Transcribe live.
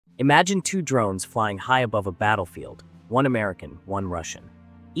Imagine two drones flying high above a battlefield, one American, one Russian.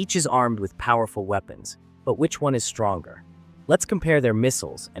 Each is armed with powerful weapons, but which one is stronger? Let's compare their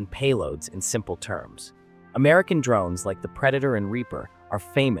missiles and payloads in simple terms. American drones like the Predator and Reaper are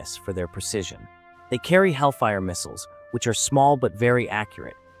famous for their precision. They carry Hellfire missiles, which are small but very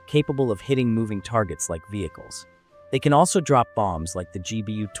accurate, capable of hitting moving targets like vehicles. They can also drop bombs like the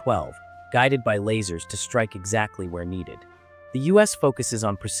GBU-12, guided by lasers to strike exactly where needed. The US focuses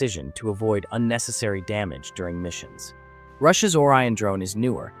on precision to avoid unnecessary damage during missions. Russia's Orion drone is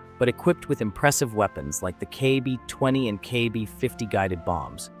newer, but equipped with impressive weapons like the KB-20 and KB-50 guided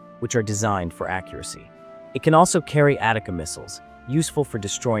bombs, which are designed for accuracy. It can also carry Attica missiles, useful for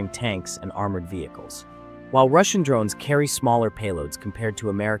destroying tanks and armored vehicles. While Russian drones carry smaller payloads compared to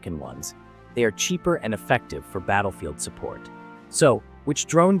American ones, they are cheaper and effective for battlefield support. So, which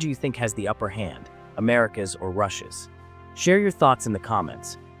drone do you think has the upper hand, America's or Russia's? Share your thoughts in the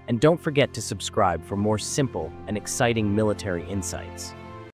comments, and don't forget to subscribe for more simple and exciting military insights.